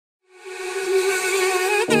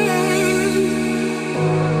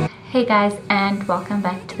Hey guys, and welcome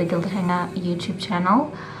back to the Gilded Hanger YouTube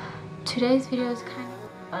channel. Today's video is kind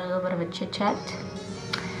of a little bit of a chit chat,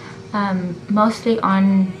 mostly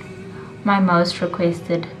on my most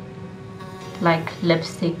requested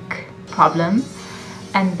lipstick problem,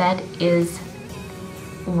 and that is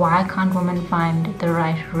why can't women find the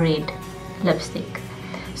right red lipstick.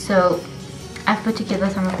 So I've put together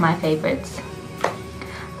some of my favorites.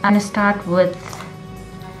 I'm gonna start with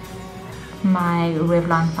my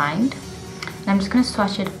Revlon find. I'm just going to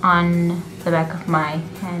swatch it on the back of my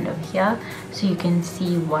hand over here so you can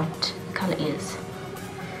see what the color is.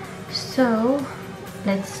 So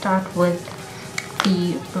let's start with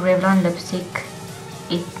the Revlon lipstick.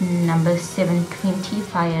 It's number 720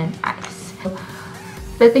 Fire and Ice.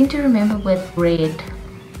 The thing to remember with red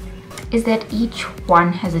is that each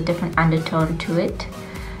one has a different undertone to it.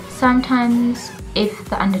 Sometimes if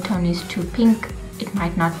the undertone is too pink, it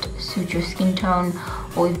might not suit your skin tone,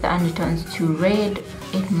 or if the undertone is too red,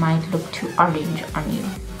 it might look too orange on you.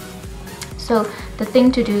 So the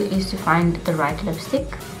thing to do is to find the right lipstick.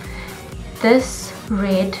 This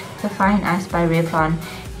red, the Fire and Ice by Revlon,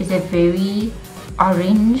 is a very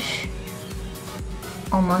orange,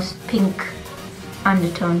 almost pink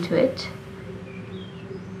undertone to it.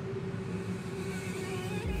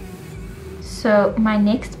 So my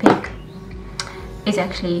next pick is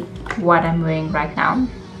actually what I'm wearing right now.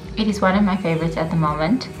 It is one of my favorites at the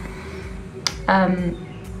moment.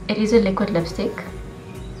 It is a liquid lipstick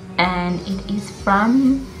and it is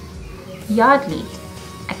from Yardley.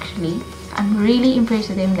 Actually, I'm really impressed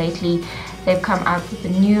with them lately. They've come out with a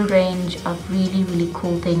new range of really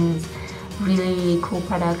cool things, really cool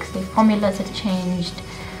products. Their formulas have changed.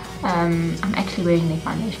 I'm actually wearing their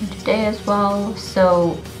foundation today as well,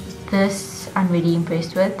 so this I'm really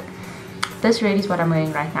impressed with. This red is what I'm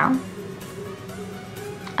wearing right now,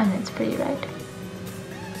 and it's pretty red.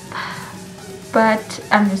 But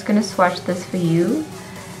I'm just gonna swatch this for you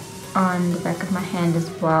on the back of my hand as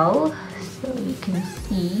well, so you can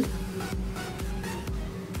see.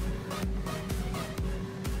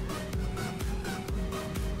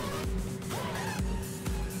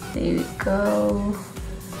 There we go.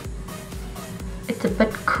 It's a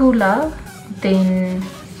bit cooler than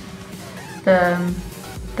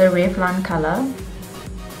the Revlon color,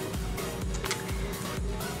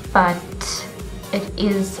 but it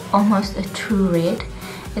is almost a true red.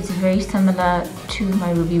 It's very similar to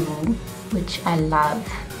my Ruby Woo, which I love,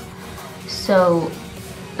 so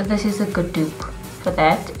this is a good dupe for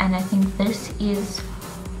that. And I think this is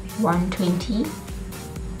 120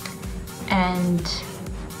 and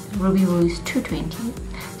Ruby Woo is 220,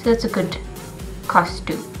 so that's a good cost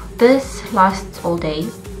dupe. This lasts all day.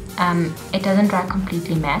 It doesn't dry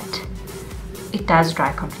completely matte. It does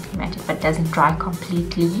dry completely matte, but it doesn't dry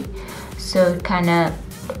completely, so it kind of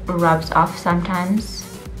rubs off sometimes,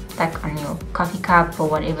 like on your coffee cup or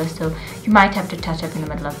whatever, so you might have to touch up in the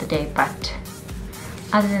middle of the day, but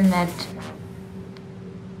other than that,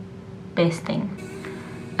 best thing.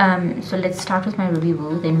 So let's start with my Ruby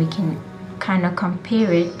Woo, then we can kind of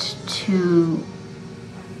compare it to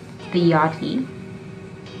the Yardley.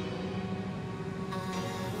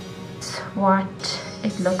 What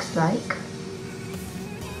it looks like,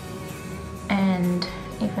 and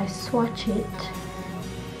if I swatch it,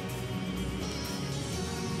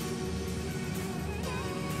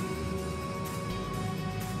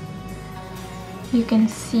 you can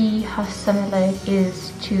see how similar it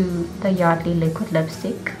is to the Yardley liquid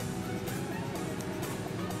lipstick.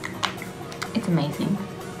 It's amazing.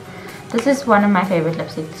 This is one of my favorite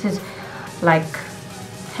lipsticks. This is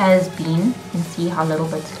has been. You can see how little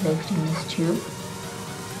bit's left in this tube.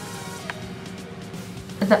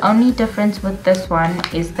 The only difference with this one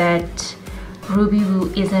is that Ruby Woo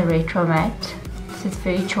is a retro matte. This is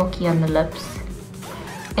very chalky on the lips.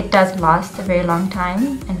 It does last a very long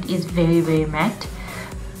time and is very matte,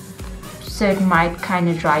 so it might kind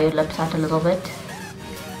of dry your lips out a little bit.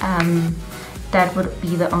 That would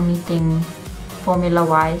be the only thing formula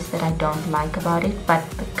wise that I don't like about it, but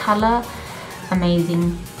the color,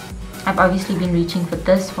 amazing. I've obviously been reaching for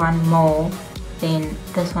this one more than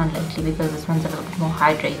this one lately because this one's a little bit more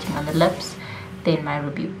hydrating on the lips than my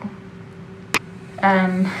Ruby Woo.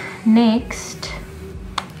 Next,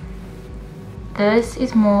 this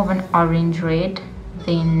is more of an orange red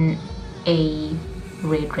than a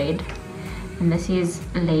red, and this is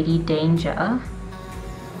Lady Danger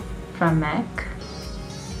from MAC.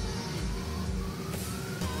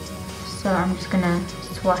 So I'm just gonna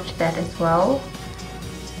swatch that as well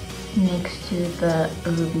next to the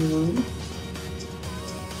Ruby Woo.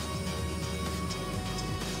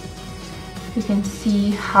 You can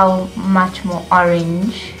see how much more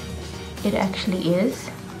orange it actually is.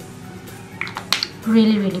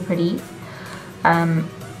 Really pretty.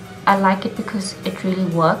 I like it because it really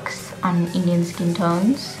works on Indian skin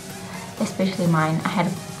tones, especially mine. I had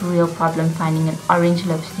a real problem finding an orange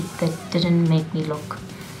lipstick that didn't make me look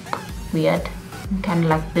weird and kind of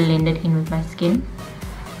like blended in with my skin.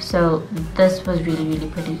 So this was really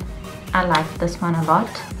pretty. I like this one a lot.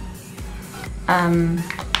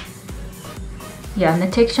 Yeah, and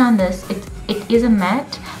the texture on this, it is a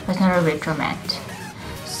matte, but it's not a retro matte,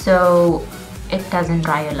 so it doesn't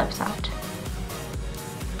dry your lips out.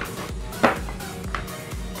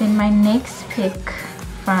 Then my next pick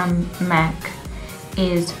from MAC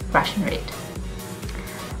is Russian Red.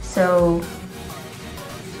 So,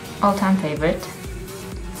 all-time favorite,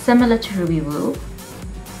 similar to Ruby Woo,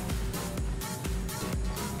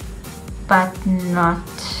 but not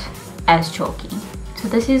as chalky. So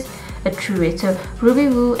this is a true red. So Ruby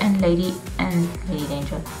Woo and Lady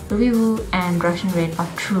Danger, Ruby Woo and Russian Red are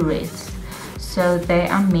true reds. So they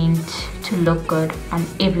are meant to look good on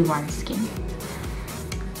everyone's skin.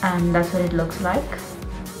 And that's what it looks like.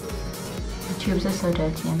 The tubes are so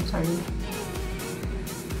dirty, I'm sorry.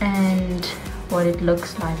 And what it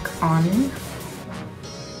looks like on.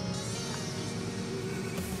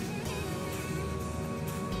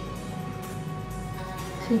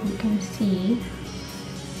 So you can see,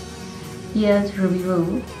 here's Ruby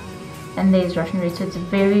Woo and there's Russian Red, so it's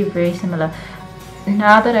very similar.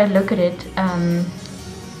 Now that I look at it,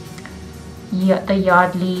 the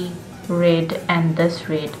Yardley red and this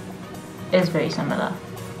red is very similar.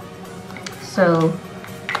 So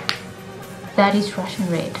that is Russian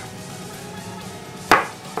Red.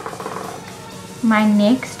 My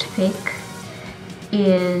next pick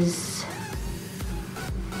is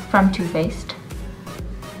from Too Faced.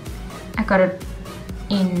 I got it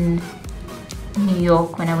in New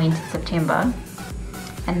York when I went in September,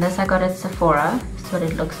 and this I got at Sephora. This is what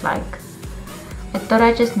it looks like. I thought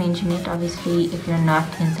I'd just mention it. Obviously, if you're not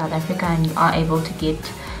in South Africa and you are able to get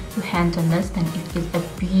your hands on this, then it is a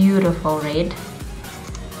beautiful red.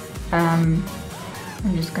 I'm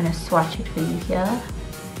just gonna swatch it for you here.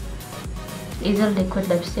 It is a liquid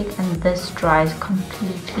lipstick and this dries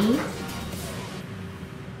completely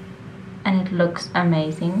and it looks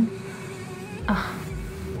amazing. Oh,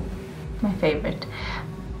 my favorite.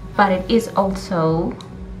 But it is also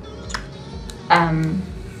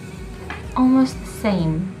almost the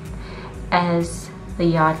same as the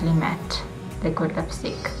Yardley matte liquid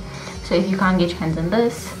lipstick. So if you can't get your hands on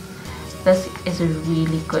this, this is a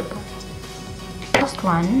really good one. Last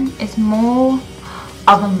one is more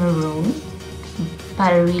of a maroon,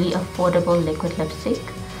 but a really affordable liquid lipstick.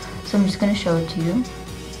 So I'm just going to show it to you.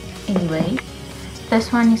 Anyway,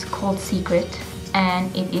 this one is called Secret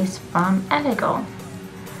and it is from Elegant.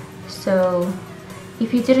 So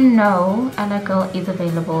if you didn't know, Elegant is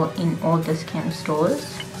available in all discount stores.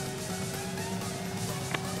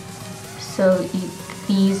 So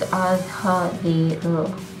these are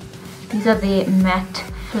the matte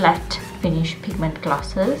flat finish pigment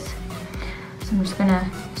glosses. So I'm just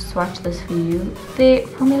gonna swatch this for you. The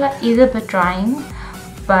formula is a bit drying,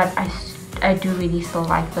 but I do really still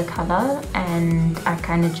like the color, and I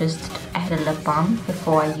kind of just add a lip balm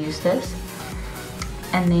before I use this,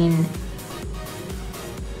 and then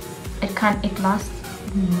it lasts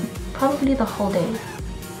probably the whole day.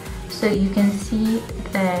 So you can see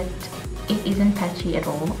that it isn't patchy at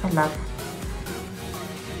all. I love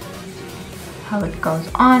how it goes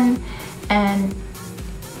on, and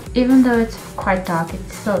even though it's quite dark, it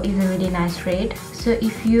still is a really nice red. So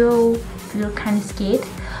if you feel kind of scared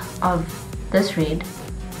of this red,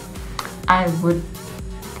 I would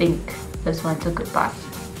think this one's a good buy.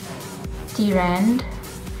 D-Rand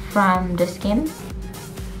from Diskin,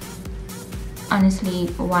 honestly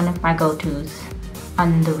one of my go-tos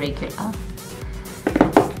on the regular.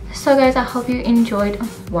 So guys, I hope you enjoyed.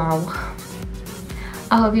 Wow,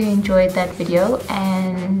 I hope you enjoyed that video,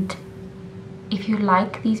 and if you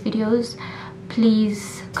like these videos,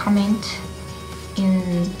 please comment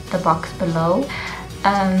in the box below.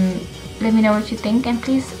 Let me know what you think, and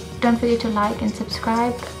please don't forget to like and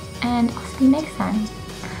subscribe, and I'll see you next time.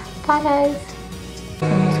 Bye guys.